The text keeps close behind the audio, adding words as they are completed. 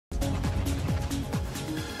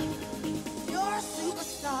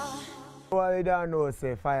Well, you don't know,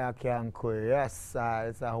 say fire can cool. Yes, sir.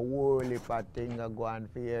 It's a whole heap of thing go on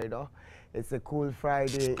for you, though. It's a cool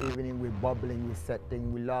Friday evening. We're bubbling, we're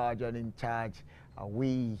setting, we're large and in charge.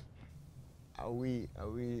 We do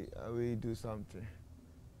something.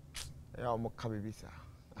 Yeah, I'm a kabibisa.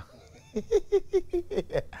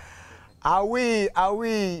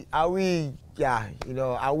 Yeah, you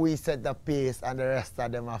know, are we set the pace and the rest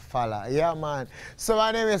of them are follow. Yeah, man. So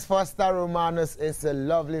my name is Foster Romanus. It's a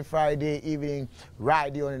lovely Friday evening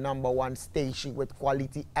right here on the #1 station with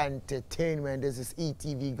quality entertainment. This is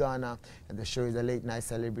ETV Ghana, and the show is a late night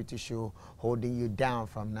celebrity show holding you down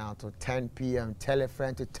from now to 10 p.m. Tell a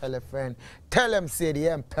friend to tell a friend. Tell them, say the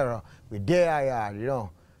emperor. We there, you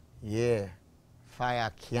know. Yeah.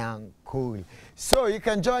 Fire can cool. So you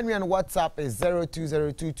can join me on WhatsApp. It's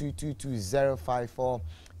 0202222054,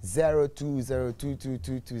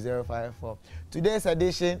 0202222054. Today's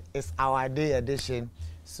edition is our day edition.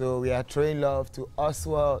 So we are throwing love to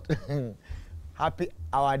Oswald. Happy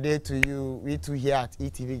our day to you. We too here at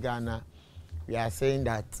ETV Ghana. We are saying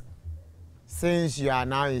that since you are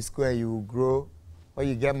now in school, you will grow. When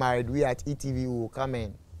you get married, we at ETV will come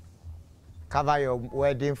in, cover your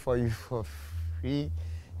wedding for you for free,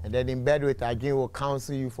 and then in bed with again will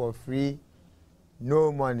counsel you for free,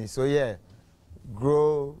 no money. So yeah,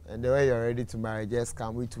 grow, and then when you're ready to marry, just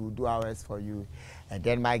come, we will do ours for you. And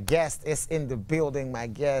then my guest is in the building. My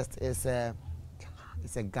guest is a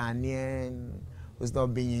Ghanaian who's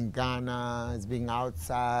not being in Ghana, is being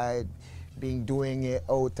outside, being doing it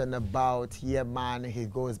out and about. Here, man, he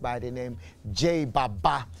goes by the name J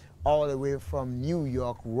Baba, all the way from New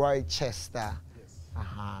York, Rochester.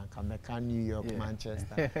 Kameka, New York, yeah.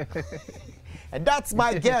 Manchester. And that's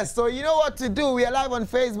my guest. So you know what to do. We are live on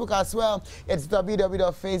Facebook as well. It's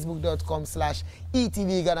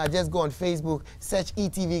www.facebook.com/ETV Ghana. Just go on Facebook, search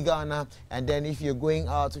ETV Ghana, and then if you're going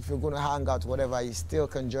out, if you're going to hang out, whatever, you still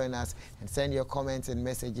can join us and send your comments and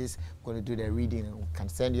messages. We're going to do the reading, and we can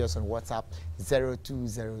send you us on WhatsApp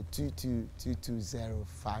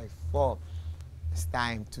 0202222054. It's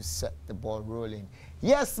time to set the ball rolling.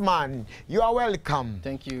 Yes, man, you are welcome.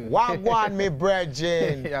 Thank you. Wagwan, me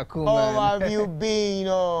brethren. Yeah, cool, man. How have you been, you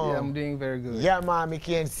know? Yeah, I'm doing very good. Yeah, man, we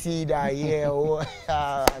can see that. Yeah, oh,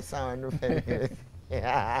 sound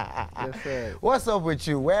Yes, sir. What's up with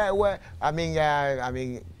you? Where? I mean,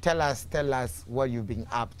 tell us what you've been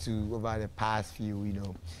up to over the past few, you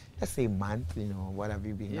know, let's say month. You know, what have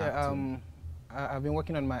you been up to? I've been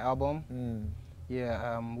working on my album.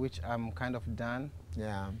 Yeah, which I'm kind of done.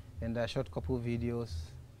 Yeah. And I shot a couple of videos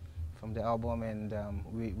from the album, and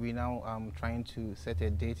we now trying to set a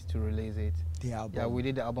date to release it. The album. Yeah, we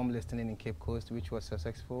did the album listening in Cape Coast, which was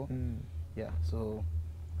successful. Yeah, so.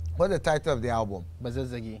 What's the title of the album?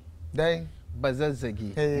 Bazazagi. Then?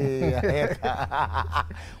 Bazazagi. Hey.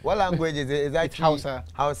 What language is it? Is that Hausa?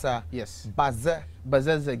 Hausa. Yes.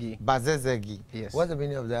 Bazazagi. Bazazagi. Yes. What's the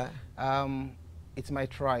meaning of that? It's my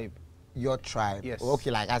tribe. Your tribe? Yes.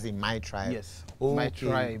 Okay, like as in my tribe? Yes. Okay. My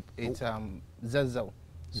tribe. It's Zazao.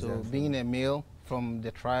 So Zazao. Being a male from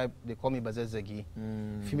the tribe, they call me Bazazagi.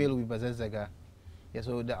 Female will be Bazazaga. Yeah,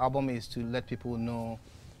 so the album is to let people know,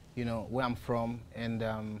 you know, where I'm from, and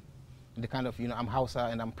the kind of, you know, I'm Hausa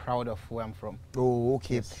and I'm proud of where I'm from. Oh,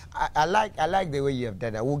 okay. Yes. I like the way you have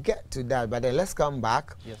done that. We'll get to that, but then let's come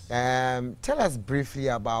back. Yes. Tell us briefly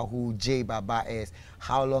about who J Baba is.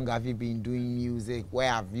 How long have you been doing music?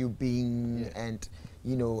 Where have you been? Yeah. And,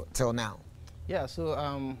 you know, till now? Yeah, so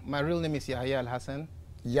my real name is Yahya Al-Hassan.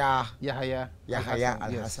 Yahya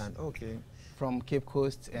Al-Hassan. Yes. Okay. From Cape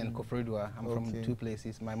Coast and Kofredua. I'm from two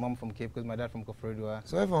places. My mom from Cape Coast, my dad from Kofredua.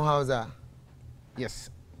 So you're from Hausa? Yes.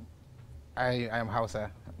 I am Hausa.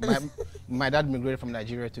 My dad migrated from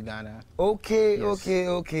Nigeria to Ghana. Okay, yes.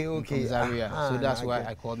 okay. From Zaria. So that's why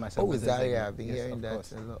I called myself. Oh, Zaria. I've been hearing that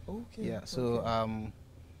a lot. Okay. Yeah, so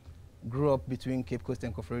grew up between Cape Coast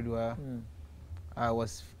and Kofredua. I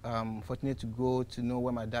was fortunate to go to know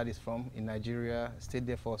where my dad is from in Nigeria. Stayed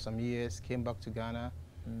there for some years, came back to Ghana.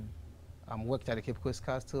 Worked at the Cape Coast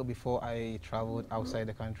Castle before I traveled outside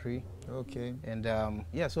the country. Okay. And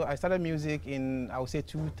yeah, so I started music in, I would say,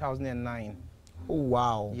 2009. Oh,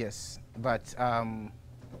 wow. Yes, but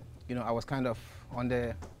you know, I was kind of on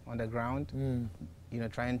the ground, you know,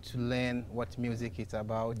 trying to learn what music is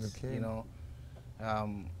about. Okay. You know,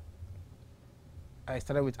 I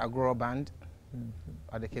started with Agora Band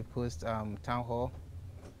at the Cape Coast Town Hall,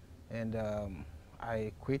 and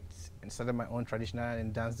I quit and started my own traditional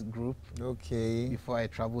and dance group. Okay. Before I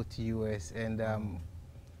traveled to US, and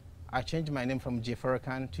I changed my name from J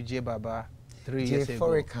Forican to J Baba 3 years ago. J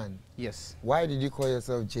Forican. Yes. Why did you call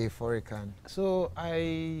yourself J Forican? So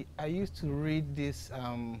I used to read this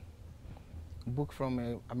book from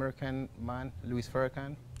an American man, Louis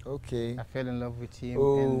Farrakhan. Okay. I fell in love with him.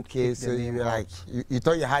 Okay, so you were like, you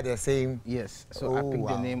thought you had the same. Yes, so I picked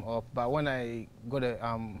the name up. But when I got the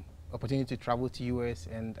opportunity to travel to US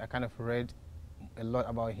and I kind of read a lot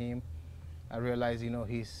about him, I realized, you know,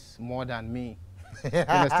 he's more than me. You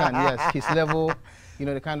understand? Yes, his level, you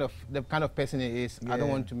know, the kind of person he is. Yeah. I don't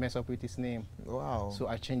want to mess up with his name. Wow. So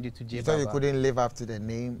I changed it to J. You thought you couldn't live up to the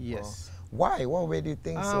name? Yes. Or why? What way do you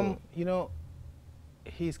think so? You know,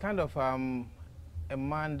 he's kind of a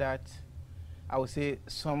man that I would say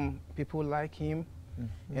some people like him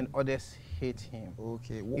and others hate him.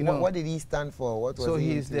 Okay. What did he stand for? What was so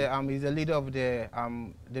he he's the leader of the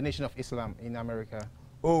Nation of Islam in America.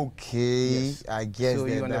 Okay. Yes. I guess so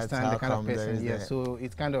you understand that's the kind of person. Yeah. So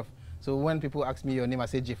it's kind of, so when people ask me your name, I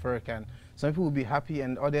say J. Farrakhan. Some people will be happy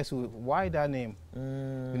and others will, why that name?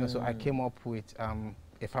 You know, so I came up with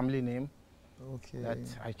a family name. Okay. That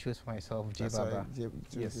I chose for myself, J. Baba.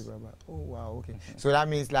 Yes. Baba. Oh wow. Okay. So that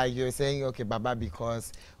means like you're saying, okay, Baba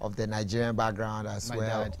because of the Nigerian background as my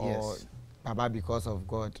well, dad, or yes. Baba because of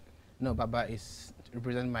God. No, Baba is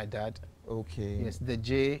representing my dad. Okay. Yes, the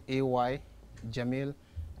J-A-Y, Jamil.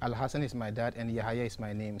 Al Hassan is my dad, and Yahya is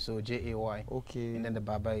my name. So J-A-Y. Okay. And then the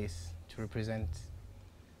Baba is to represent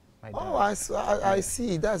my dad. Oh, I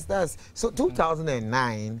see. That's so.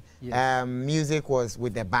 2009. Yes. Music was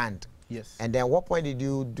with the band. Yes. And then what point did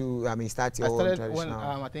you do, start your own traditional? When,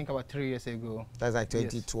 I think about 3 years ago. That's like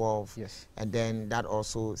 2012. Yes. And then that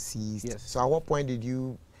also ceased. Yes. So at what point did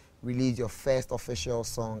you release your first official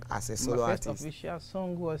song as a solo artist? My first official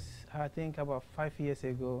song was, I think, about 5 years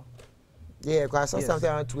ago. Yeah, because I saw something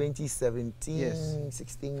around 2017,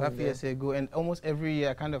 16. 5 years ago. And almost every year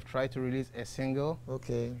I kind of try to release a single.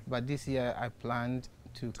 Okay. But this year I planned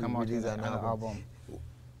to come out with an album.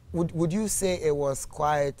 Would you say it was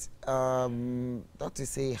quite, not to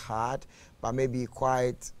say hard, but maybe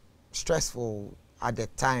quite stressful at the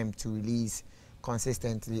time to release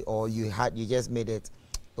consistently, or you just made it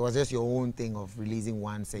was just your own thing of releasing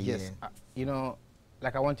once a year? Yes, you know,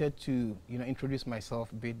 like I wanted to, you know, introduce myself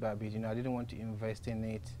bit by bit. You know, I didn't want to invest in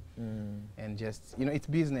it and just, you know, it's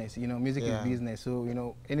business. You know, music is business. So, you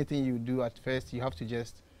know, anything you do at first, you have to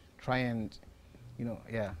just try and, you know,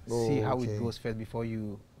 see how it goes first before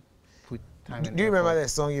you put time. Do you remember the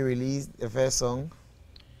song you released, the first song?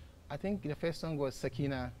 I think the first song was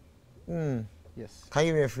Sakina. Yes. Can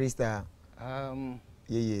you give me a freestyle?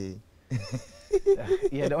 Yeah.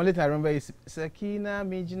 Yeah, the only thing I remember is Sakina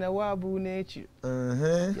mijina wabu nechi.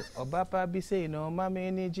 Obapa bise no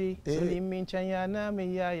mame neji. Soli minchanya na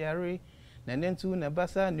me ya yare. Na nentu na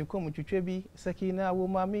basa nukomu chuchebi. Sakina wo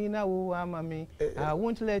mami na wo amami. I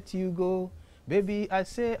won't let you go. Baby, I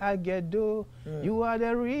say I get do. You are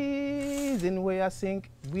the reason why I sing.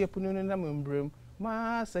 We are putting na mumbrum.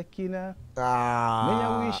 Ma Sakina, menya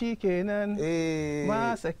wishi kenan.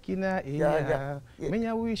 Ma Sakina,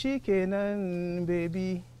 menya wishi kenan,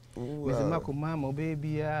 baby. Mizima kumamo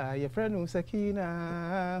baby ya, your friend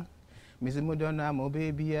Sakina. Mizimu dona mo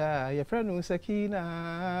baby ya, your friend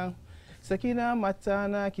Sakina. Sakina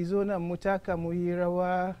matana kizona mutaka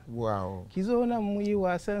muhirawa. Wow. Kizona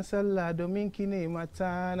muhiwa sensala dominkine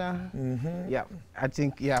matana. Yeah, I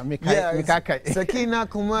think Mikaka. Sakina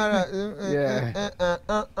Kumara.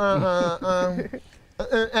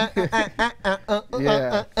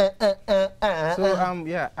 So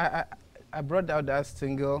I brought out that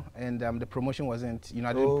single, and the promotion wasn't, you know,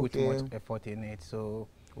 I didn't put much effort in it. So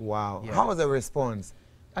wow. How was the response?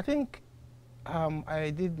 I think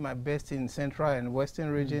I did my best in Central and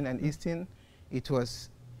Western region and Eastern. It was,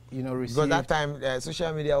 you know, received. Because that time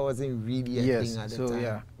social media wasn't really a thing at the time. So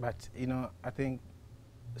yeah, but you know, I think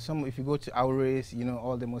if you go to our race, you know,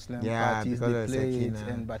 all the Muslim parties they play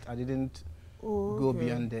it, but I didn't go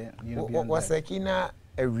beyond there. You know, was Sakina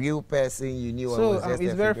a real person you knew? So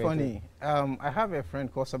it's very funny. I have a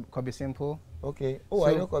friend called Kobe Simple. Okay. Oh, so,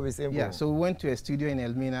 I know Kobe Simple. Yeah. So we went to a studio in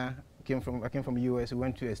Elmina. I came from the US. We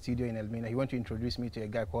went to a studio in Elmina. He wanted to introduce me to a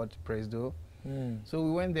guy called Presdo. So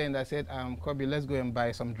we went there and I said, Kobe, let's go and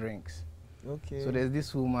buy some drinks. Okay. So there's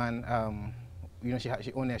this woman, you know, she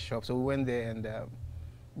owned a shop. So we went there and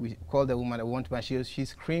we called the woman. I want to buy. She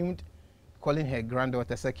screamed, calling her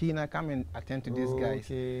granddaughter, Sakina, come and attend to these guys.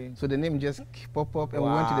 So the name just popped up, and we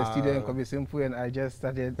went to the studio in Kobe Simple, and I just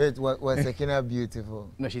started. Wait, was Sakina beautiful?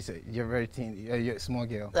 No, she said, you're very thin, you're a small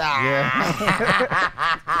girl. Yeah.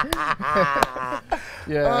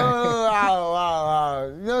 Oh, wow.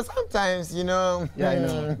 You know, sometimes, you know. Yeah,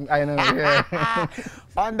 I know. Yeah.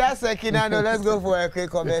 On that Sakina note, let's go for a quick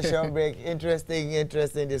commercial break. Interesting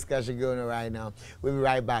discussion going on right now. We'll be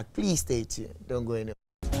right back. Please stay tuned. Don't go anywhere.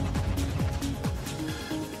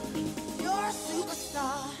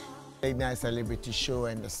 Late Night Celebrity Show,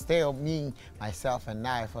 and still me, myself, and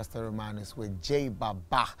I, Foster Romanus, with J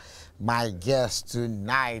Baba, my guest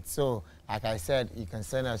tonight. So, like I said, you can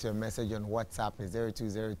send us your message on WhatsApp at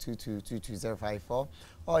 02022222054,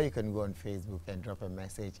 or you can go on Facebook and drop a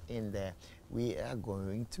message in there. We are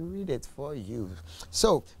going to read it for you.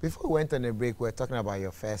 So, before we went on a break, we were talking about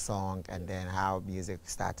your first song and then how music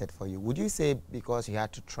started for you. Would you say because you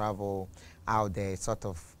had to travel out there, it sort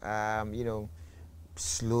of, you know,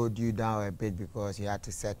 slowed you down a bit because you had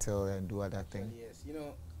to settle and do other things? Yes, you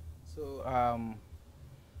know, so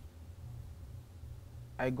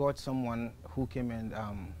I got someone who came and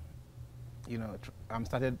you know,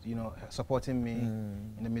 started, you know, supporting me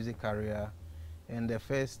in the music career. And the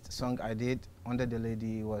first song I did under the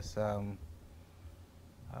lady was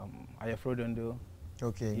Ayafrodondo.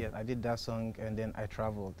 Okay. Yeah, I did that song and then I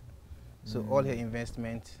traveled. So all her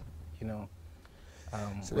investment, you know.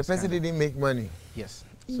 So the person didn't make money? Yes.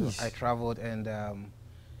 So I traveled and,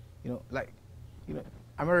 you know, like, you know,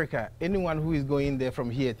 America, anyone who is going there from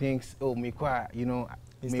here thinks, oh, me kwa, you know,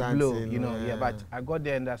 me blow, you know, yeah. But I got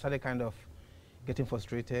there and I started kind of getting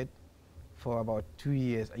frustrated for about 2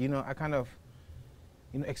 years. You know, I kind of,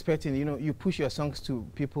 you know, expecting, you know, you push your songs to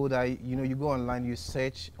people that, you know, you go online, you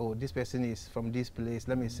search, oh, this person is from this place,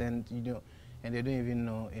 let me send, you know, and they don't even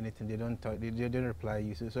know anything. They don't talk, they don't reply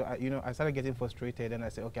you. So I, you know, I started getting frustrated, and I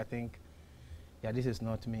said, okay, I think, yeah, this is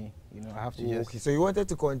not me. You know, I have to just. Okay, so you wanted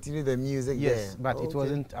to continue the music? Yes, there. but it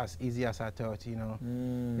wasn't as easy as I thought. You know.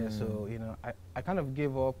 Yeah. So you know, I kind of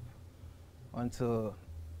gave up until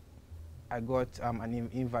I got an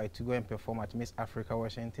invite to go and perform at Miss Africa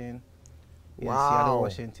Washington. In Seattle,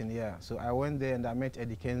 Washington. Yeah. So I went there and I met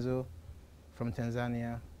Eddie Kenzo from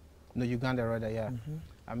Tanzania. No, Uganda rather. Yeah.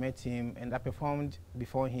 I met him and I performed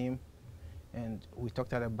before him, and we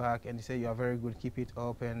talked at the back, and he said, "You are very good, keep it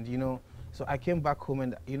up." And you know, so I came back home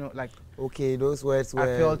and, you know, like, okay, those words were.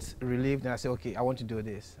 I felt relieved, and I said, "Okay, I want to do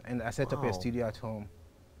this," and I set up a studio at home.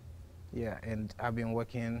 Yeah, and I've been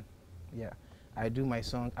working. Yeah, I do my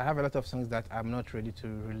song. I have a lot of songs that I'm not ready to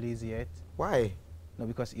release yet. Why? No,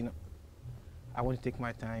 because, you know, I want to take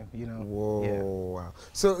my time. You know. Whoa! Yeah. Wow.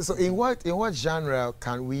 So in what genre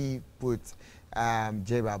can we put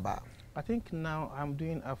J Baba? I think now I'm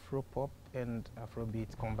doing Afro pop and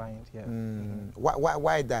Afrobeat combined. Yeah.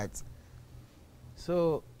 Why that?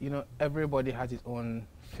 So, you know, everybody has its own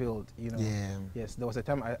field. You know. Yeah. Yes. There was a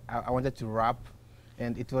time I wanted to rap,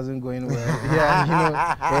 and it wasn't going well. Yeah. You know,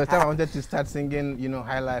 there was a time I wanted to start singing, you know,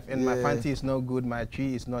 high life, and my fancy is not good. My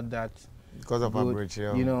tree is not that. Because of good,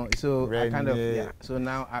 you know. So I kind of So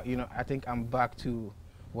now you know, I think I'm back to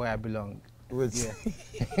where I belong. Yeah.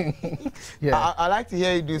 Yeah. I like to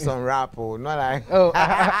hear you do some rap, or not like. Oh,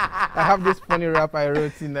 I have this funny rap I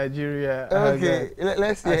wrote in Nigeria. Okay,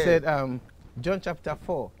 let's hear. I said, John chapter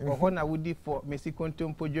 4. Ohona wudi for Messi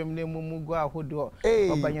kontumpo jomne mumugo ahodo.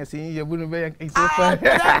 Obanya saying yebunu be. That is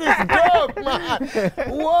dope, man.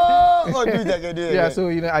 Whoa! Oh, do it again, do it again. Yeah, so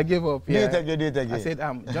you know, I gave up. Yeah. Do it again. I said,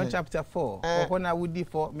 John chapter 4. Ohona wudi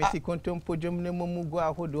for Messi kontumpo jomne mumugo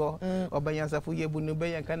ahodo. Obanya safu yebunu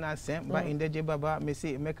be yankana sem. Ba inde J Baba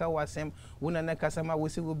Messi meka wasem. Wuna na kasama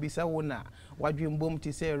wisi wubisa wuna. Wadwin bom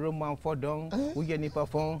ti say Roman fodong. Uye ni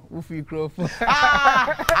perform. Ufi crofon.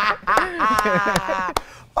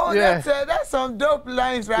 Oh, that's some dope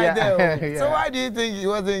lines right there. So why do you think he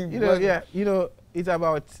wasn't? You know, you know, it's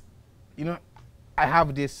about, you know, I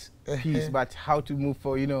have this piece, but how to move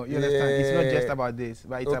forward. You know, you understand? It's not just about this,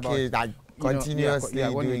 but it's about like continuously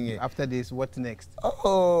doing it. After this, what's next?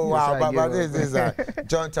 Oh, wow! But this is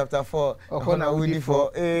John chapter 4.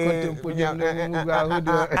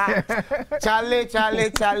 Charlie.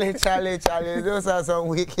 Those are some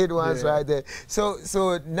wicked ones right there. So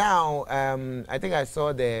now, I think I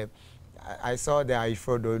saw the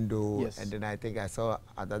Ayafrodondo, and then I think I saw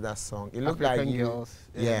another song. It looked African like you. Girls.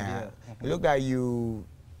 It looked like you,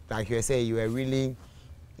 like you were saying, you were really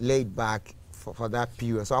laid back for that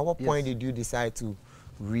period. So at what point did you decide to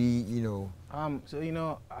you know? So, you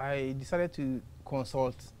know, I decided to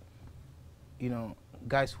consult, you know,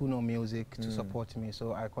 guys who know music to support me.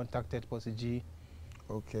 So I contacted Posse G.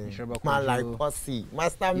 Okay. Man like Posse.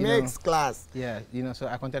 Master Mix class. Yeah, you know, so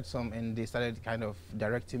I contacted some and they started kind of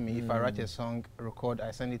directing me. If I write a song, record,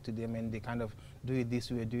 I send it to them and they kind of do it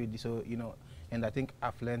this way, do it this, so, you know, and I think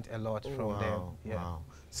I've learned a lot from them. Yeah. Wow.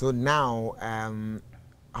 So now,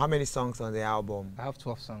 how many songs on the album? I have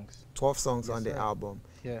 12 songs. 12 songs on the album.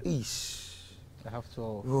 Yeah. Eesh. I have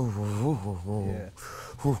 12.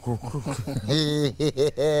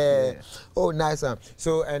 Yeah. Oh, nice one.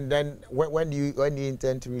 So, and then when do you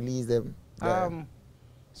intend to release them?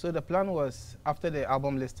 So the plan was after the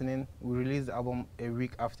album listening, we release the album a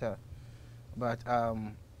week after. but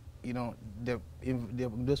you know,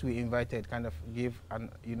 those we invited kind of gave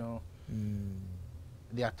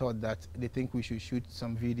their thought that they think we should shoot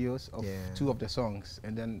some videos of 2 of the songs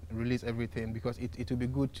and then release everything, because it would be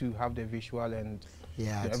good to have the visual and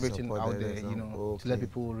everything out there, you know, to let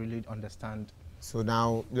people really understand. So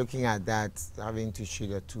now, looking at that, having to shoot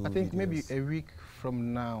the 2 I think videos. maybe a week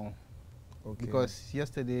from now, because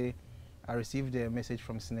yesterday I received a message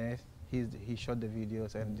from Snare. He shot the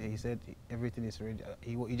videos and he said everything is ready.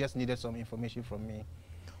 He just needed some information from me.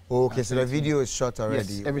 Okay, so the video is shot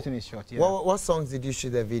already? Yes, everything is shot, yeah. What songs did you shoot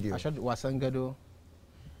the video? I shot Wasangado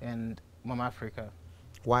and Mama Africa.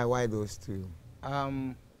 Why those 2?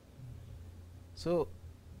 So,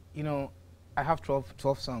 you know, I have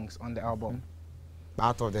 12 songs on the album.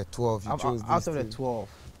 Out of the 12, you chose out of the 12,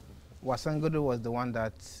 Wasangado was the one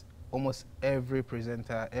that almost every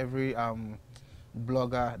presenter, every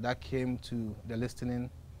blogger that came to the listening,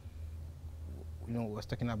 you know, was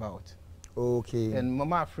talking about. Okay. And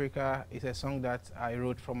Mama Africa is a song that I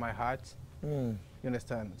wrote from my heart. You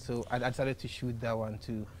understand? So I decided to shoot that one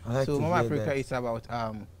too. So Mama Africa is about,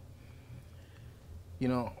 you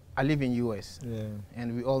know, I live in US,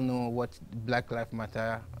 and we all know what Black Lives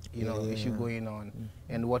Matter, you know, issue going on,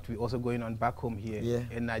 and what we also going on back home here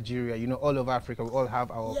in Nigeria. You know, all over Africa, we all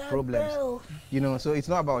have our problems. You know, so it's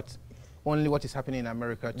not about only what is happening in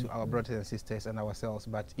America to our brothers and sisters and ourselves,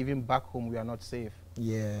 but even back home we are not safe.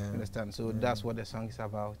 You understand? So that's what the song is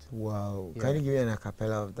about. Wow. Can you give me an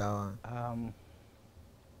acapella of that one?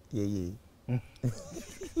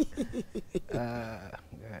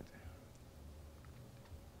 God.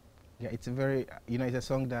 Yeah, it's a very, you know, it's a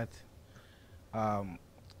song that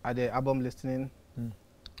at the album listening,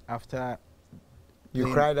 after...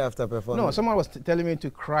 You cried after performing? No, someone was telling me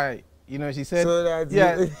to cry. You know, she said, so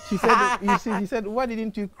she said, you see, she said, why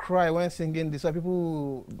didn't you cry when singing this? So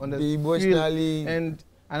people emotionally. And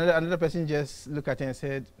another person just looked at it and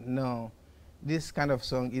said, no, this kind of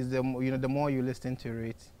song is the more you listen to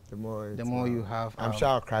it, the more you have. I'm sure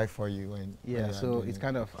I'll cry for you when. So it's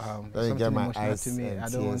kind of something emotional to me. I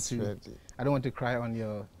don't want to cry on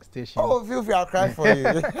your station. Oh, feel free, I'll cry for you.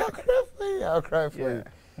 I'll cry for you.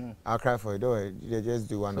 I'll cry for you. Don't worry, you just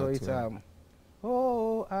do one or two. So it's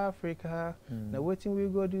oh, Africa, now waiting we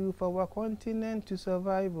go do for our continent to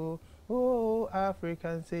survive. Oh,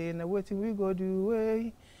 Africans say, now waiting we go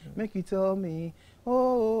do, make you tell me.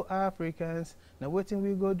 Oh, Africans, now waiting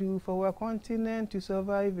we go do for our continent to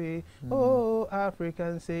survive. Oh,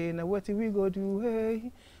 Africans say, now waiting we go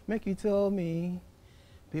do, make you tell me.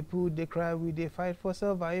 People they cry, we they fight for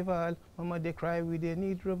survival. Mama they cry, we they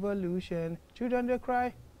need revolution. Children they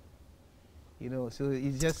cry. You know, so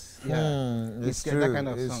it's just it's true. That kind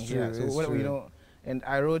of it's song. True. So what you know, and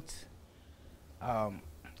I wrote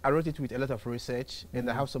it with a lot of research, and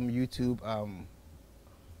I have some YouTube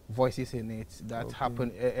voices in it that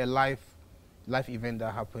happened, a live event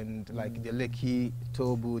that happened, like the Lekki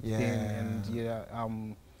toll booth thing, and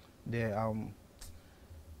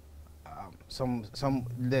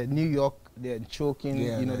the New York, the choking,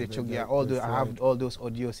 you know, the choke, I have all those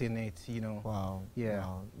audios in it, you know. Wow.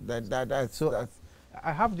 Wow. That's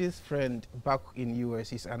I have this friend back in US.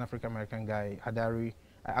 He's an African American guy, Hadari.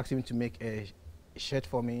 I asked him to make a shirt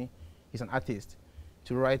for me. He's an artist,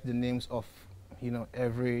 to write the names of, you know,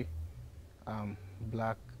 every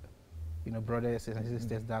black, you know, brothers and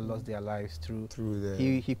sisters that lost their lives through the.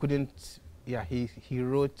 He couldn't. Yeah, he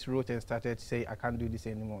wrote and started to say, I can't do this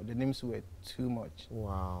anymore. The names were too much.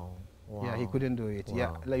 Wow. Yeah, he couldn't do it. Wow.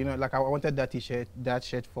 Yeah, like, you know, like I wanted that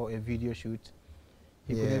shirt for a video shoot.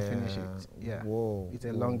 He couldn't finish it. Yeah. It's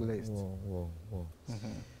a long list.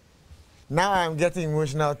 Now I'm getting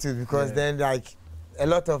emotional too, because then like a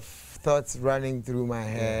lot of thoughts running through my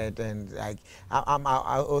head, and like I'm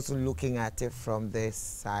also looking at it from this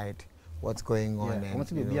side. What's going on? And, I want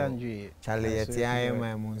to be beyond Charlie,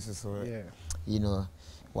 you know,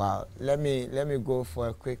 wow. Let me go for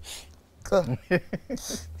a quick.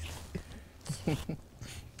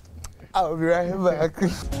 I'll be right back.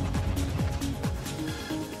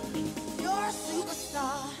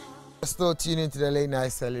 Still tuning to the Late Night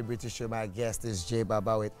Celebrity Show. My guest is J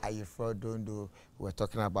Baba with Ayefro Dondo. We're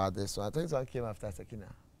talking about this one. I think this one came after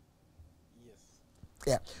Sakina.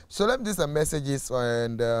 Yeah, so let me do some messages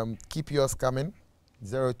and keep yours coming.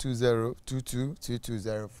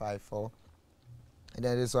 020-2222-054. And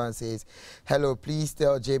then this one says, hello, please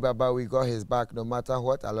tell J Baba we got his back no matter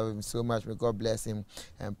what. I love him so much. May God bless him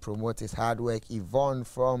and promote his hard work. Yvonne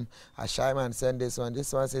from Ashaiman sent this one.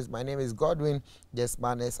 This one says, my name is Godwin. This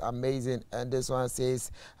man is amazing. And this one says,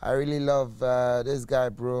 I really love this guy,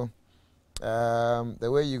 bro. The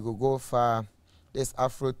way you go far. This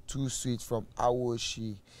Afro Too Sweet from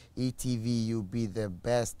Awoshi. ETV, you be the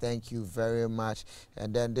best. Thank you very much.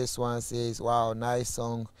 And then this one says, wow, nice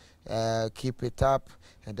song. Keep it up.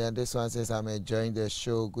 And then this one says, I'm enjoying the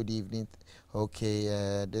show. Good evening.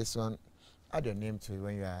 Okay, this one, add your name to it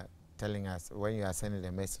when you are telling us, when you are sending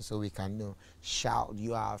the message, so we can shout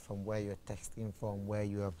you out from where you're texting from, where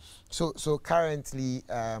you are. So currently,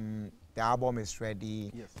 the album is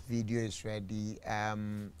ready. Yes. Video is ready.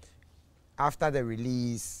 After the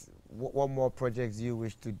release, what more projects do you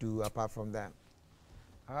wish to do apart from that?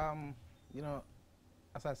 You know,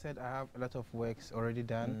 as I said, I have a lot of works already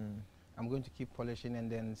done. I'm going to keep polishing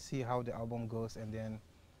and then see how the album goes and then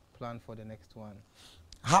plan for the next one.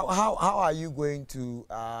 How are you going to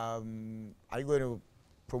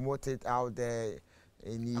promote it out there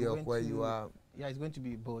in New York where you are? Yeah, it's going to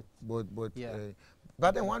be both. Both. Yeah.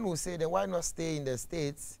 But then one will say, then why not stay in the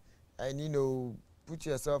States and put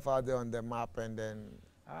yourself out there on the map and then.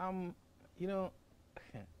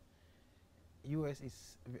 US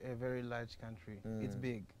is a very large country. It's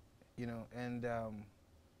big, and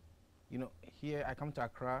here I come to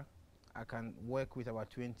Accra, I can work with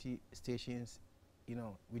about 20 stations,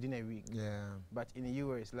 within a week. Yeah. But in the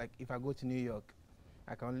US, like if I go to New York,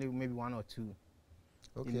 I can only maybe 1 or 2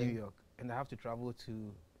 in New York, and I have to travel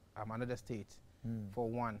to another state for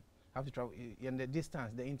one. I have to travel, and the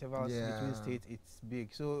distance, the intervals between states, it's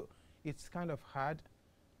big. So it's kind of hard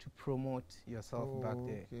to promote yourself back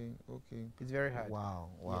there. Okay. It's very hard. Wow.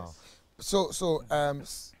 Yes. So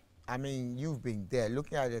I mean, you've been there,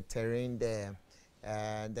 looking at the terrain there,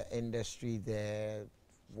 and the industry there,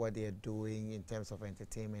 what they're doing in terms of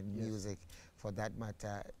entertainment, music, for that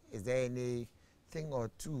matter. Is there anything or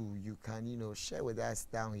two you can, share with us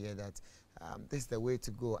down here that this is the way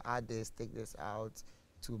to go? Add this, take this out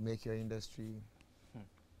to make your industry.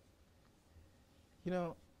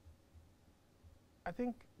 I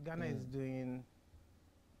think Ghana is doing.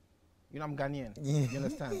 I'm Ghanaian. Yeah. You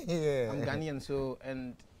understand? Yeah. I'm Ghanaian,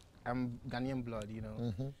 and I'm Ghanaian blood.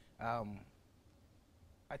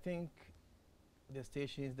 I think the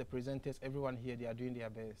stations, the presenters, everyone here, they are doing their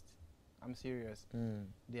best. I'm serious.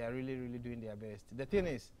 They are really, really doing their best. The thing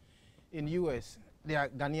is, in US, there are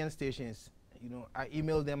Ghanaian stations. I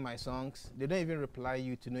email them my songs. They don't even reply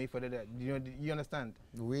you to know if you understand?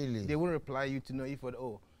 Really? They won't reply you to know if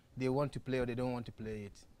they want to play or they don't want to play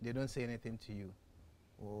it. They don't say anything to you.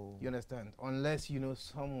 Oh. You understand? Unless you know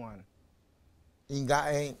someone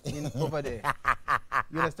over there.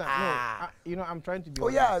 You understand? No, I'm trying to be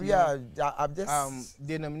honest. Yeah. I'm just.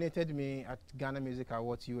 They nominated me at Ghana Music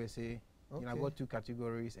Awards USA. Okay. I got 2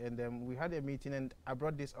 categories, and we had a meeting, and I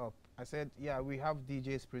brought this up. I said, yeah, we have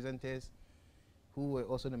DJs, presenters, who were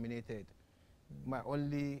also nominated. My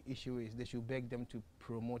only issue is they should beg them to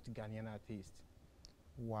promote Ghanaian artists.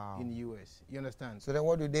 Wow. In the US. You understand? So then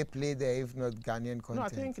what do they play there if not Ghanaian content? No, I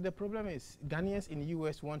think the problem is Ghanaians in the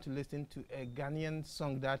US want to listen to a Ghanaian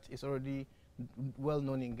song that is already well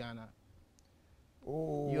known in Ghana.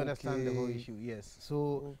 Oh, you understand the whole issue? Yes.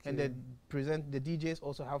 So and the DJs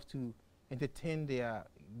also have to entertain their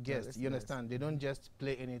guests. You understand? They don't just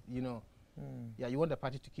play any. Yeah, you want the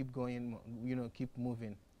party to keep going. Keep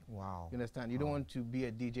moving. Wow. You understand? You don't want to be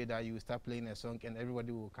a DJ that you start playing a song and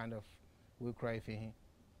everybody will cry for him.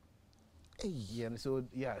 Yeah, so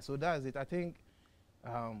that's it. I think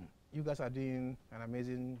you guys are doing an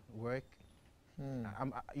amazing work.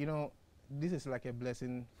 This is like a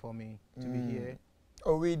blessing for me to be here.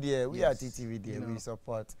 Oh, we are TTV there. We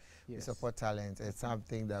support talent. It's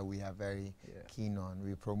something that we are very keen on.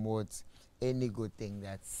 We promote any good thing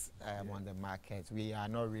that's on the market. We are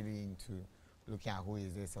not really into looking at who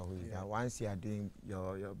is this or who is that. Once you are doing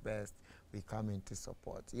your best, we come in to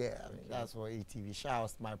support. Yeah, I mean, that's what ETV.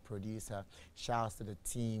 Shouts to my producer. Shouts to the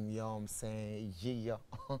team. You know what I'm saying? Yeah.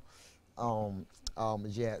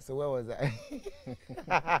 Yeah. So where was I?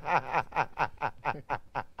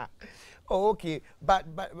 Oh, okay. But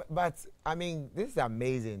I mean, this is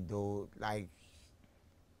amazing though. Like,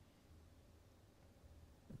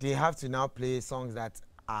 they have to now play songs that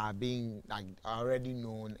are being already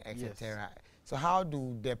known, etc. Yes. So how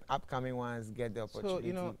do the upcoming ones get the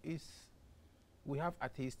opportunity? So we have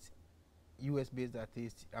artists, US-based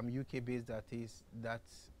artists, UK-based artists that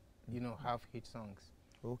have hit songs.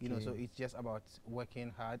 Okay. So it's just about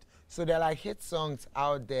working hard. So there are like hit songs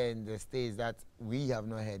out there in the States that we have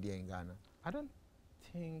not heard here in Ghana. I don't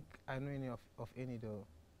think I know any of any though.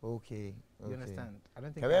 Okay. You understand? I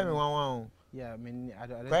don't think. Yeah, I mean, I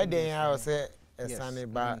don't think.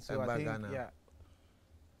 So I think,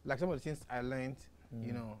 like some of the things I learned,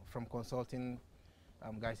 from consulting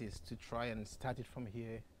guys is to try and start it from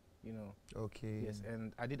here, Okay. Yes,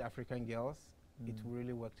 and I did African Girls. it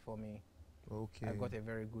really worked for me. Okay. I got a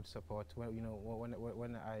very good support when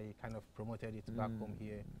when I kind of promoted it back home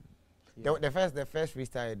here. Yeah. The first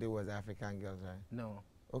freestyle you did was African Girls, right? No.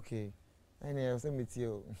 Okay. Anyway, I'll meet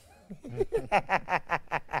you.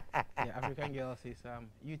 Yeah, African Girls is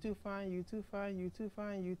you too fine, you too fine, you too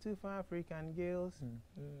fine, you too fine, African Girls.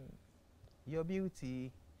 Your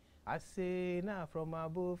beauty, I say now from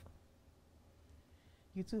above.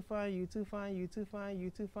 You too fine, you too fine, you too fine, you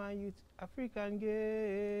too fine, you African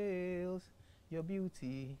Girls. Your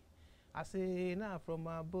beauty, I say now from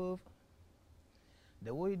above.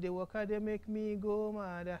 The way they walk out, they make me go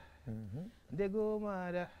mad. They go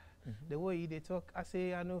mad. The way they talk, I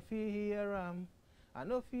say I no fear I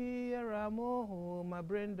no fear oh, my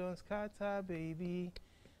brain don't scatter, baby.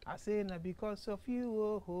 I say now because of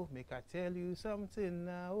you, oh, make I tell you something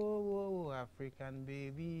now, oh, African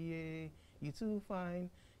baby, yeah. You too fine,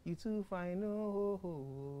 oh, you too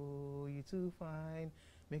fine.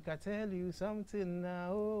 Make I tell you something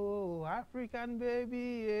now, oh, African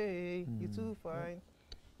baby, yeah. You too fine.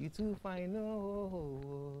 You too fine,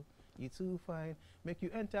 oh, you too fine. Make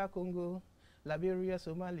you enter Congo, Liberia,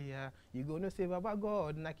 Somalia. You gonna save about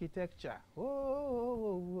God in architecture.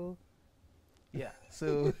 Oh. Yeah,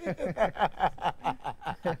 so.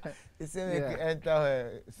 You say make you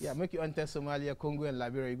enter. Yeah, make you enter Somalia, Congo, and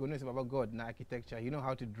Liberia. You gonna save about God in architecture. You know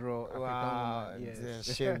how to draw African woman.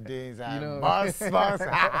 Yes. Shape days and know. boss.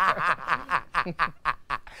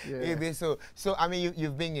 Yeah. So I mean,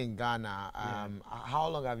 you've been in Ghana. How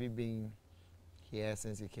long have you been here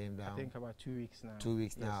since you came down? I think about 2 weeks now. 2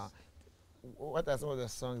 weeks now. What are some of the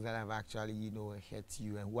songs that have actually, hit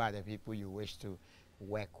you, and who are the people you wish to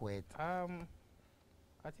work with?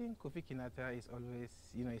 I think Kofi Kinata is always,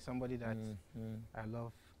 is somebody that I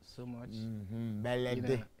love so much.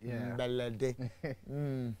 Melody. Melody.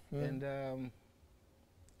 And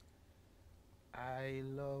I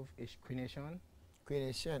love Queen Nation. Queen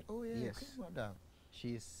Nation. Oh yeah. Yes.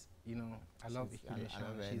 She's, I love Queen Nation.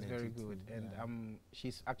 She's very good, and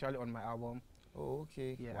she's actually on my album. Oh,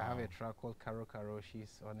 okay. Yeah, wow. I have a track called Karo Karo.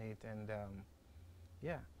 She's on it, and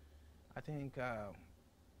yeah, I think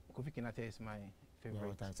Kofi Kinata is my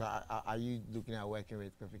favorite. So are you looking at working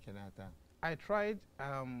with Kofi Kinata? I tried,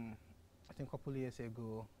 I think a couple years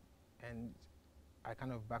ago, and I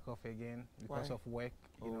kind of back off again because of work,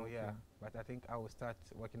 yeah. But I think I will start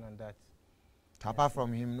working on that. Apart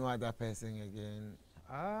from him, no other person again?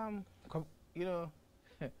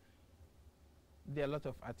 There are a lot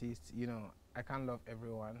of artists, I can't love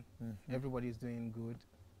everyone. Everybody's doing good,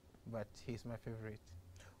 but he's my favorite.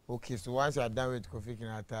 Okay, so once you are done with Kofi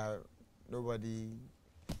Kinata,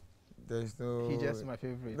 there's no... He's just my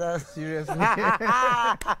favorite. Seriously.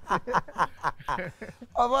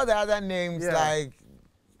 Of all the other names, like...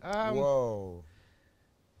 whoa.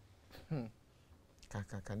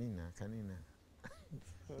 Kanina.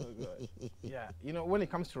 Oh, God. Yeah, when it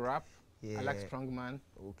comes to rap, I like Strongman.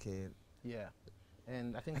 Okay. Yeah.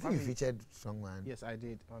 And I think you featured Strongman. Yes, I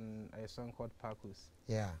did, on a song called Parkus.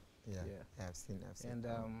 Yeah, I've seen. And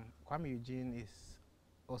Kwame Eugene is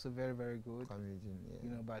also very, very good. Kwame Eugene,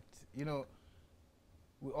 yeah. But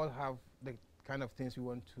we all have the kind of things we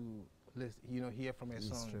want to hear from a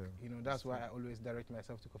song. True. That's why I always direct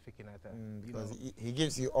myself to Kofi Kinata. Because he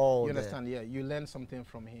gives you all. You understand? Yeah, you learn something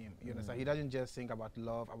from him. You understand? He doesn't just sing about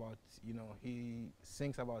love, he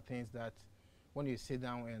sings about things that when you sit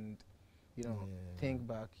down and think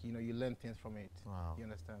back, you learn things from it. Wow. You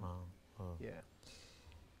understand? Wow. Yeah.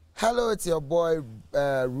 Hello, it's your boy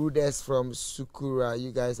Rudes from Sukura.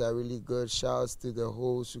 You guys are really good. Shouts to the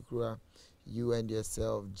whole Sukura. You and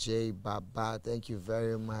yourself, J Baba. Thank you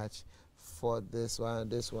very much for this one.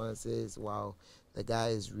 This one says, wow, the guy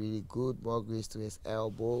is really good. More grace to his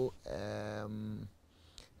elbow.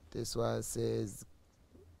 This one says,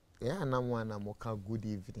 yeah, good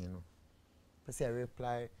evening. I say, I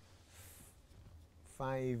reply,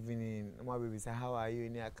 fine evening. My baby say, how are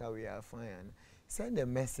you? We are fine. Send a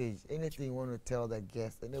message, anything you want to tell the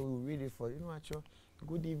guest, and then we'll read it for you.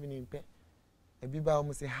 Good evening, pe. And people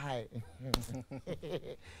almost say hi.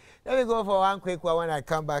 Let me go for one quick one. When I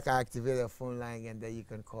come back, I activate the phone line, and then you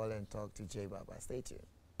can call and talk to J Baba. Stay tuned.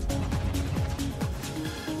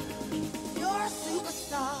 You're a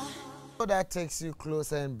superstar. So that takes you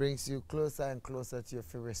closer and brings you closer and closer to your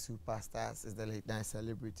favorite superstars. It's the Late Night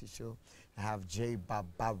Celebrity Show. I have J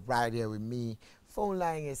Baba right here with me. Phone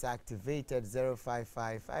line is activated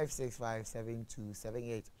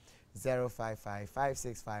 055-565-7278.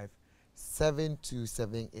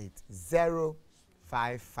 055-565-7278.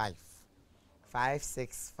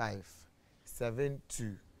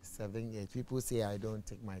 055-565-7278. People say I don't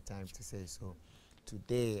take my time to say so.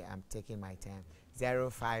 today I'm taking my time.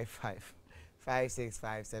 055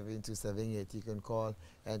 565 7278. You can call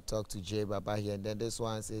and talk to J Baba here. And then this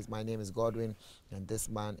one says, my name is Godwin, and this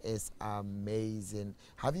man is amazing.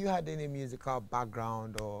 Have you had any musical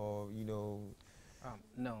background, or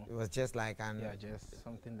No. It was just like just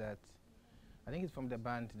something that I think it's from the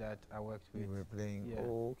band that I worked with. You were playing. Yeah.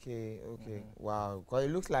 Oh, okay. Wow. Because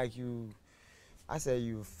it looks like you've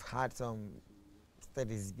had some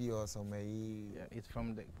studies B or somewhere. Yeah, it's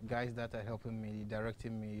from the guys that are helping me,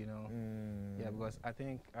 directing me, Yeah, because I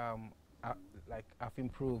think I've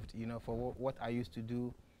improved, for what I used to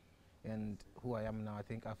do and who I am now. I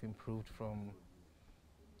think I've improved from,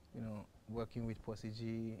 working with Posse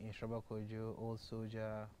G, Inshaba Kojo, Old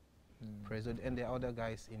Soldier, Prezo, and the other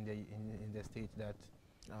guys in the state that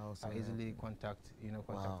I easily contact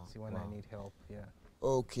when I need help. Yeah.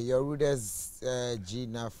 Okay, your rudest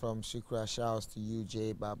Gina from Shukra, shouts to you,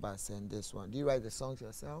 J Baba, send this one. Do you write the songs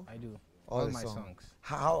yourself? I do. All my songs.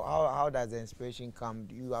 How does the inspiration come?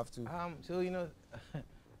 Do you have to? So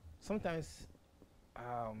sometimes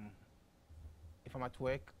if I'm at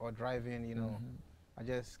work or driving, I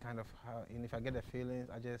just kind of if I get the feelings,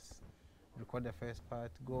 I just record the first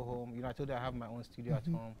part, go home. I told you I have my own studio at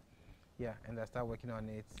home. Yeah, and I start working on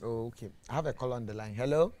it. Oh, okay. I have a call on the line.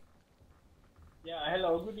 Hello? Yeah,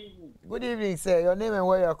 hello, good evening. Good evening, sir. Your name and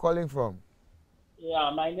where you're calling from? Yeah,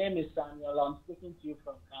 my name is Samuel. I'm speaking to you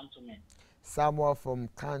from Cantonment. Samuel from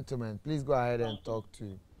Cantonment. Please go ahead and talk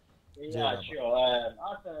to Yeah, sure.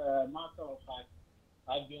 As a matter of fact,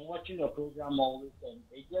 I've been watching your program always, and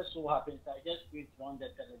it just so happens I just switched on the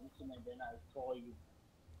television and then I saw you.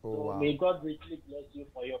 Oh, so wow. May God richly bless you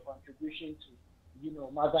for your contribution to,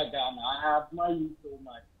 Mother Ghana. I admire you so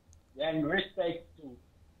much. And respect to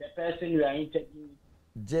the person you are interviewing.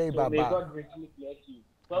 J so Baba. May God richly bless you.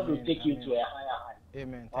 God will take you to a higher height.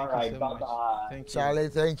 Amen. All Thank right, you so bye-bye. Thank you. Charlie,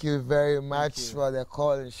 thank you very much for the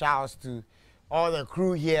call, and shouts to all the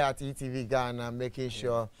crew here at ETV Ghana, making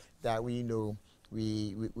sure that we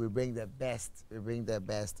bring the best. We bring the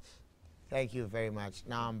best. Thank you very much.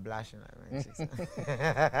 Now I'm blushing.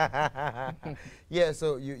 Yeah,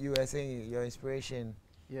 so you were saying your inspiration.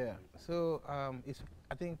 Yeah, so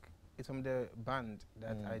I think it's from the band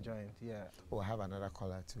that I joined. Yeah. Oh, I have another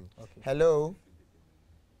caller too. Okay. Hello.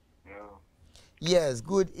 Yeah. Yes.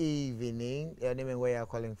 Good evening. Your name and where you are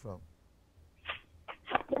calling from?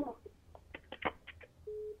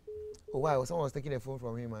 Oh wow! Someone was taking the phone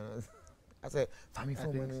from him, and I said, "Family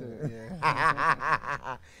phone." So,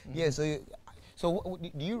 yeah. Yeah. So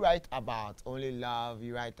do you write about only love?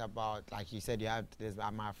 You write about, like you said, you have this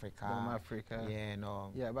Africa. Africa. Yeah.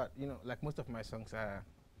 No. Yeah, but like most of my songs are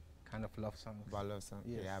kind of love songs. About love songs.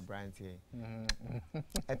 Yes. Yeah, Branty.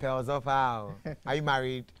 Are you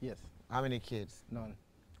married? Yes. How many kids? None.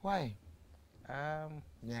 Why?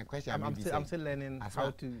 Yeah, question. I'm still learning how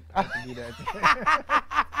to do that.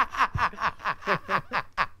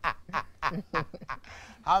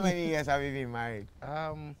 How many years have you been married?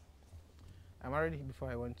 I married before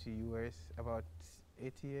I went to US, about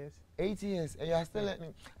 8 years. 8 years, and you are still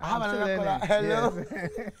learning. I I'm have still another caller. learning. Hello.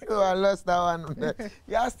 Yes. Oh, I lost that one.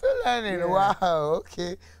 You are still learning. Yeah. Wow.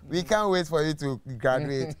 Okay. We can't wait for you to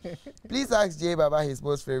graduate. Please ask J Baba his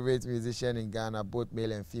most favorite musician in Ghana, both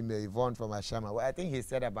male and female. Yvonne from Ashama. Well, I think he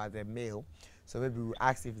said about the male, so maybe we'll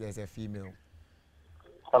ask if there's a female.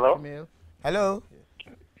 Hello? Female. Hello.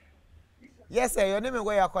 Yes, sir. Your name and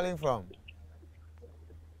where you are calling from?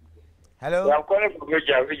 Hello. Yeah, I'm calling from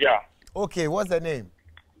Vija. Okay. What's the name?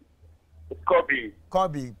 It's Kobe.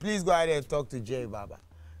 Kobe. Please go ahead and talk to J Baba.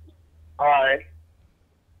 Hi.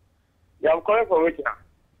 Yeah, I'm calling from Vija.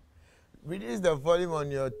 Reduce the volume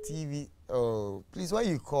on your TV. Oh, please, when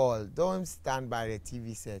you call, don't stand by the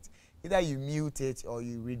TV set. Either you mute it, or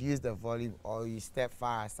you reduce the volume, or you step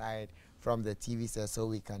far aside from the TV set so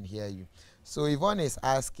we can hear you. So Yvonne is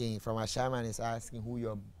asking, from Ashaman is asking who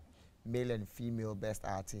your male and female best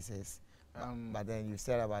artist is. But then you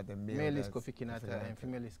said about the male. Male is Kofi Kinata and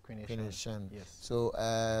female is Queen Shan. Yes. So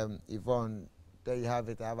Yvonne, there you have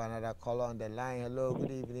it. I have another caller on the line. Hello,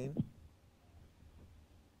 good evening.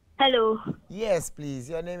 Hello. Yes, please.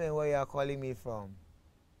 Your name and where you are calling me from?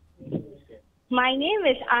 My name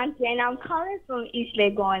is Auntie and I'm calling from East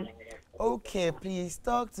Legon. Okay, please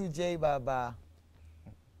talk to J Baba.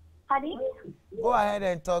 Pardon? Go ahead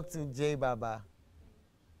and talk to J Baba.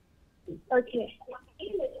 Okay.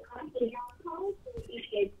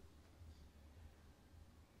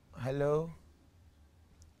 Hello?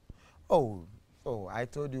 Oh, I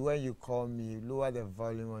told you when you call me, lower the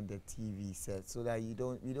volume on the TV set so that we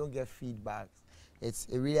don't get feedback. It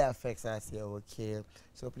really affects us here, okay?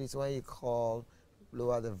 So please, when you call,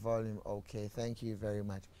 Lower the volume. Okay, thank you very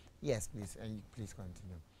much. Yes, please, and you please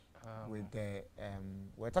continue. With the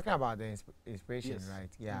we're talking about the inspiration, yes. right?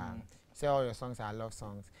 Yeah. Say all your songs are love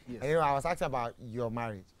songs. Yes. And, you know, I was asking about your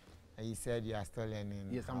marriage, and you said you are still learning.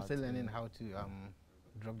 Yes, I'm still learning how to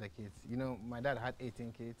drop the kids. You know, my dad had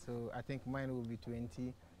 18 kids, so I think mine will be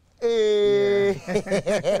 20. Hey.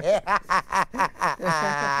 Yeah.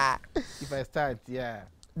 If I start, yeah.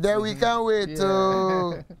 Then we can't wait.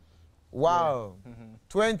 Yeah. Wow. Yeah.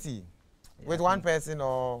 20 with one person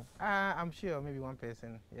or? I'm sure maybe one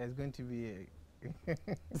person. Yeah, it's going to be.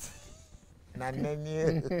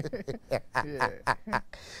 Yeah.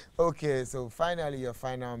 Okay, so finally your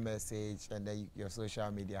final message and then your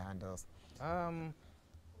social media handles. I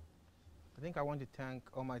think I want to thank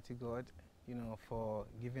Almighty God, you know, for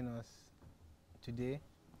giving us today.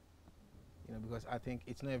 You know, because I think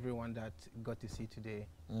it's not everyone that got to see today.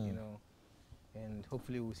 You know, and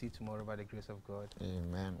hopefully we'll see tomorrow by the grace of God.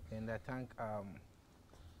 Amen. And I thank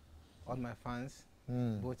all my fans,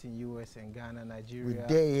 both in US and Ghana, Nigeria.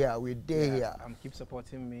 We dare here. Keep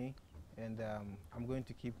supporting me, and I'm going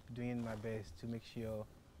to keep doing my best to make sure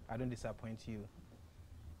I don't disappoint you.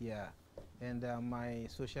 Yeah, and my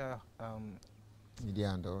social media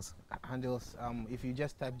handles. If you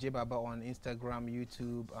just type J Baba on Instagram,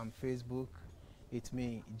 YouTube, Facebook, it's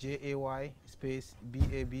me, JAY space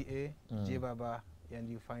BABA, J Baba, and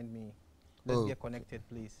you find me. Let's get connected,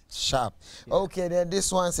 please. Sharp. Yeah. Okay, then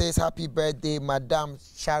this one says, happy birthday, Madam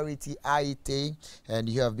Charity Aite, and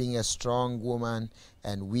you have been a strong woman,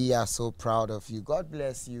 and we are so proud of you. God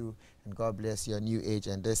bless you, and God bless your new age.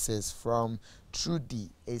 And this is from Trudy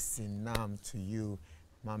Esinam to you.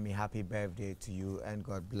 Mommy, happy birthday to you, and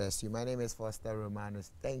God bless you. My name is Foster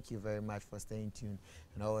Romanus. Thank you very much for staying tuned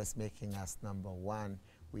and always making us #1.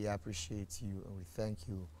 We appreciate you, and we thank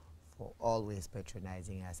you for always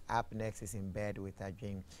patronizing us. Up next is In Bed with a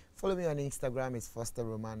Dream. Follow me on Instagram. It's Foster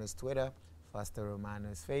Romanus. Twitter, Foster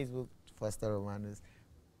Romanus. Facebook, Foster Romanus.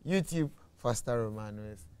 YouTube, Foster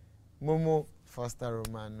Romanus. Momo, Foster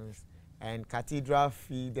Romanus. And Cathedral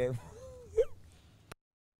Feed them.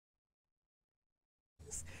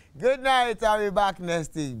 Good night. I'll be back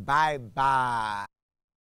next week. Bye-bye.